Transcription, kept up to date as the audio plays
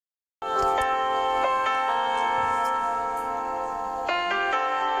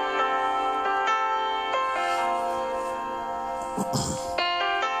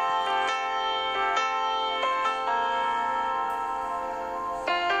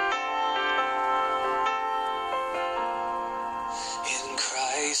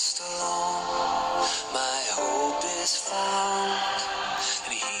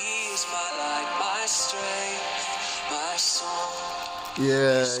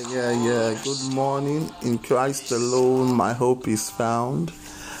Yeah. Good morning. In Christ alone, my hope is found.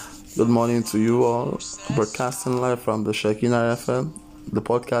 Good morning to you all. Broadcasting live from the Shekinah FM, the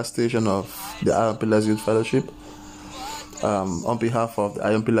podcast station of the Iron Pillars Youth Fellowship. On behalf of the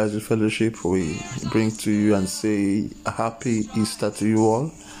Iron Pillars Youth Fellowship, we bring to you and say a happy Easter to you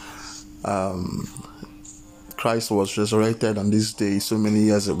all. Christ was resurrected on this day so many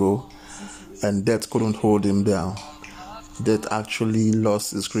years ago, and death couldn't hold him down. Death actually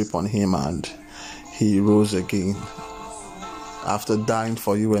lost his grip on him, and he rose again after dying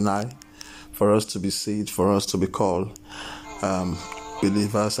for you and I, for us to be saved, for us to be called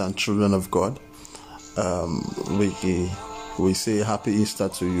believers and children of God. We say happy Easter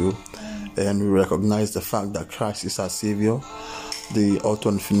to you, and we recognize the fact that Christ is our Savior, the author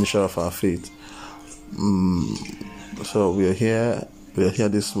and finisher of our faith. So we are here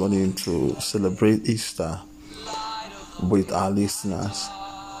this morning to celebrate Easter with our listeners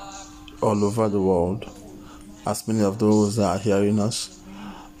all over the world, as many of those that are hearing us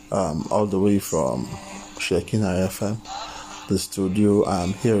all the way from Shekinah FM, the studio.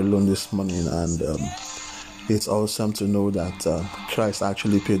 I'm here alone this morning, and it's awesome to know that Christ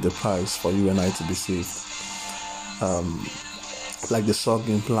actually paid the price for you and I to be saved. Like the song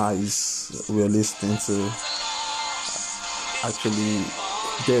implies, we are listening to, actually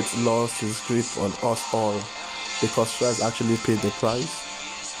death lost his grip on us all, because Christ actually paid the price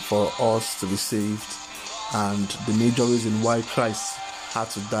for us to be saved. And the major reason why Christ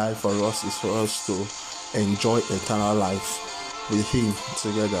had to die for us is for us to enjoy eternal life with him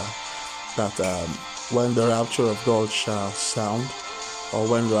together. That when the rapture of God shall sound, or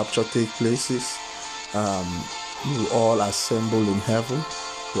when rapture takes place, you all assemble in heaven.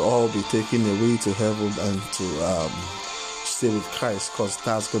 You all be taken away to heaven and to stay with Christ, because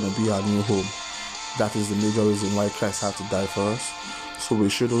that's going to be our new home. That is the major reason why Christ had to die for us. So we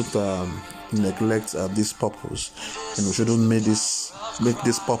shouldn't neglect this purpose, and we shouldn't make this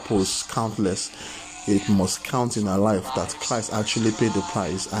purpose countless. It must count in our life that Christ actually paid the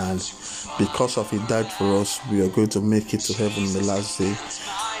price, and because of he died for us, we are going to make it to heaven in the last day,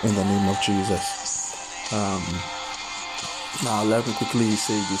 in the name of Jesus. Now let me quickly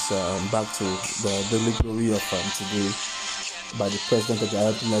say this back to the daily glory of today by the president of the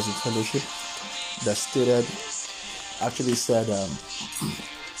Iron Pillars Youth Fellowship, that said,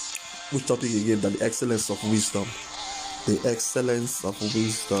 which topic he gave, that the excellence of wisdom. The excellence of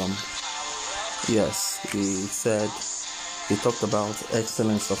wisdom. Yes, he talked about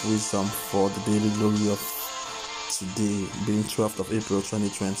excellence of wisdom for the daily glory of today, being 12th of April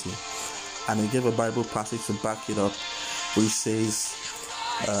 2020. And he gave a Bible passage to back it up, which says,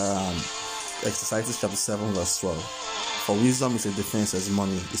 Exercises chapter 7 verse 12. For wisdom is a defense as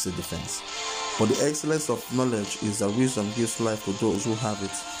money is a defense. But the excellence of knowledge is that wisdom gives life to those who have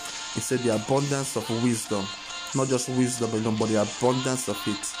it. He said the abundance of wisdom, not just wisdom alone, but the abundance of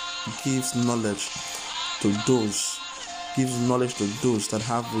it gives knowledge to those that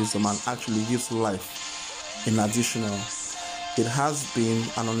have wisdom, and actually gives life in additional. It has been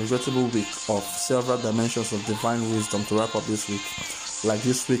an unregrettable week of several dimensions of divine wisdom to wrap up this week. Like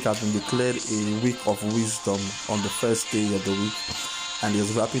this week has been declared a week of wisdom on the first day of the week, and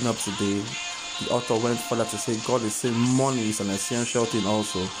is wrapping up today. The author went further to say God is saying money is an essential thing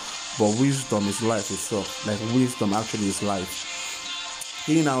also, but wisdom is life itself. Like wisdom actually is life.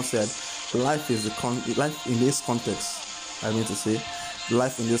 He now said life in this context.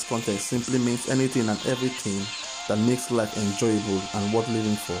 Life in this context simply means anything and everything that makes life enjoyable and worth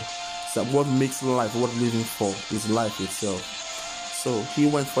living for. So what makes life worth living for is life itself. So he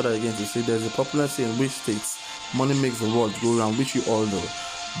went further again to say there's a popular saying which states money makes the world go round, which you all know.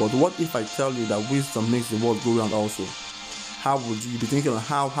 But what if I tell you that wisdom makes the world go round also? How would you be thinking,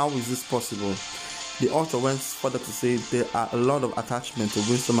 how is this possible? The author went further to say there are a lot of attachment to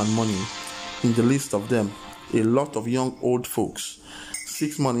wisdom and money. In the list of them, a lot of young old folks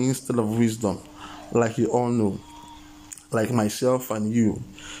seek money instead of wisdom, like you all know. Like myself and you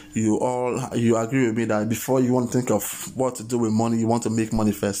agree with me that before you want to think of what to do with money, you want to make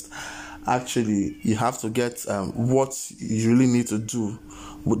money first. Actually, you have to get what you really need to do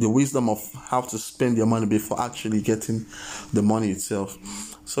with the wisdom of how to spend your money before actually getting the money itself.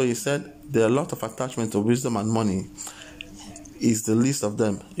 So he said there are a lot of attachment to wisdom and money is the least of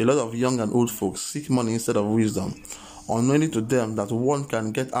them. A lot of young and old folks seek money instead of wisdom, unknowing to them that one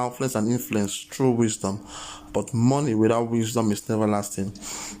can get affluence and influence through wisdom, but money without wisdom is never lasting.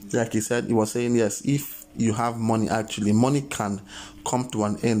 Like he said, he was saying, yes, if you have money. Actually, money can come to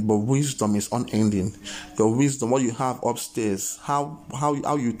an end, but wisdom is unending. Your wisdom, what you have upstairs, how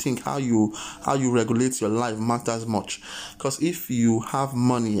you think, how you regulate your life matters much. Because if you have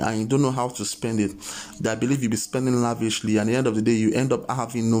money and you don't know how to spend it, I believe you'll be spending lavishly, and at the end of the day you end up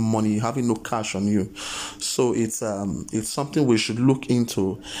having no money, having no cash on you. So it's something we should look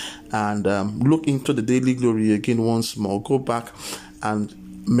into, and look into the daily glory again once more. Go back and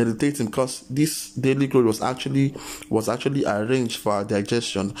meditating, because this daily glory was actually arranged for our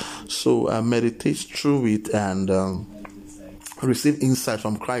digestion. So meditate through it and receive insight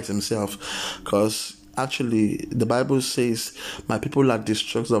from Christ himself, because actually the Bible says, my people are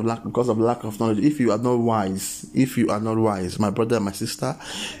destroyed because of lack of knowledge. If you are not wise, my brother and my sister,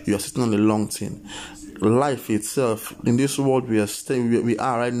 you are sitting on a long thing. Life itself in this world we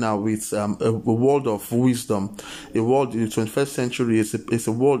are right now, with a world of wisdom, a world in the 21st century. It's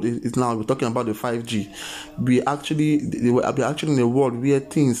a world. It's now we're talking about the 5G. We're actually in a world where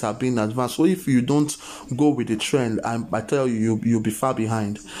things are being advanced. So if you don't go with the trend, I tell you, you'll be far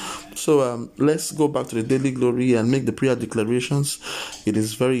behind. So let's go back to the daily glory and make the prayer declarations. It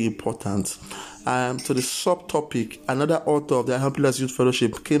is very important. To the subtopic, another author of the I Am Pillars Youth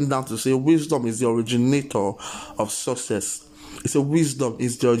Fellowship came down to say, wisdom is the originator of success. It's a wisdom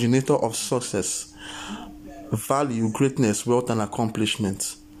is the originator of success, value, greatness, wealth, and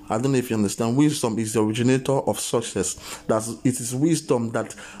accomplishment. I don't know if you understand. Wisdom is the originator of success. It is wisdom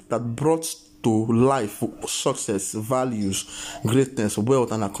that brought to life success, values, greatness,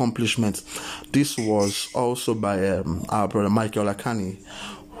 wealth, and accomplishment. This was also by our brother Michael Akani,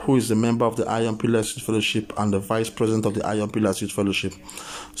 who is a member of the I Am Pillars Youth Fellowship and the vice president of the I Am Pillars Youth Fellowship.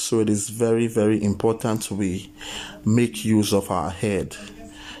 So it is very, very important we make use of our head,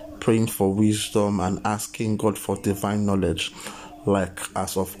 praying for wisdom and asking God for divine knowledge, like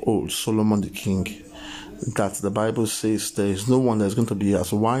as of old Solomon the king, that the Bible says there is no one that's going to be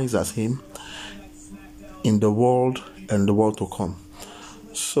as wise as him in the world and the world to come.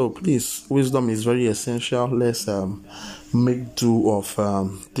 So please, wisdom is very essential. Let's make do of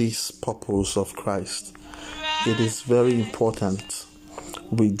this purpose of Christ. It is very important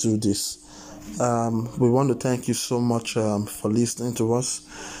we do this. We want to thank you so much for listening to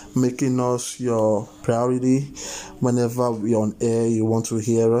us, making us your priority. Whenever we're on air, you want to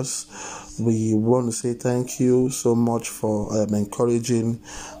hear us. We want to say thank you so much for encouraging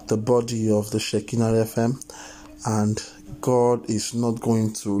the body of the Shekinah FM, and God is not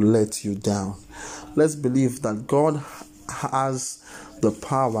going to let you down. Let's believe that God has the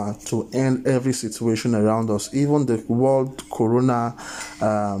power to end every situation around us, even the world corona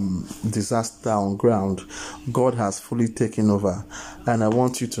disaster on ground. God has fully taken over, and I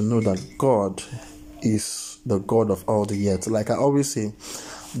want you to know that God is the God of all the earth. Like I always say,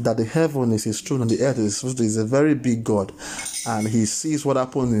 that the heaven is his throne and the earth is a very big God, and he sees what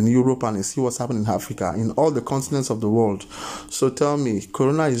happened in Europe and he sees what's happening in Africa, in all the continents of the world. So tell me,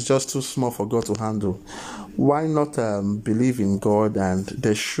 corona is just too small for God to handle? Why not believe in God, and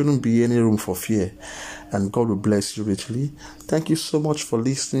there shouldn't be any room for fear, and God will bless you richly. Thank you so much for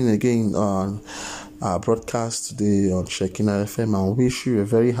listening again on our broadcast today on Shekinah FM, and wish you a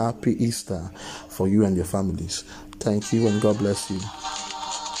very happy Easter for you and your families. Thank you, and God bless you.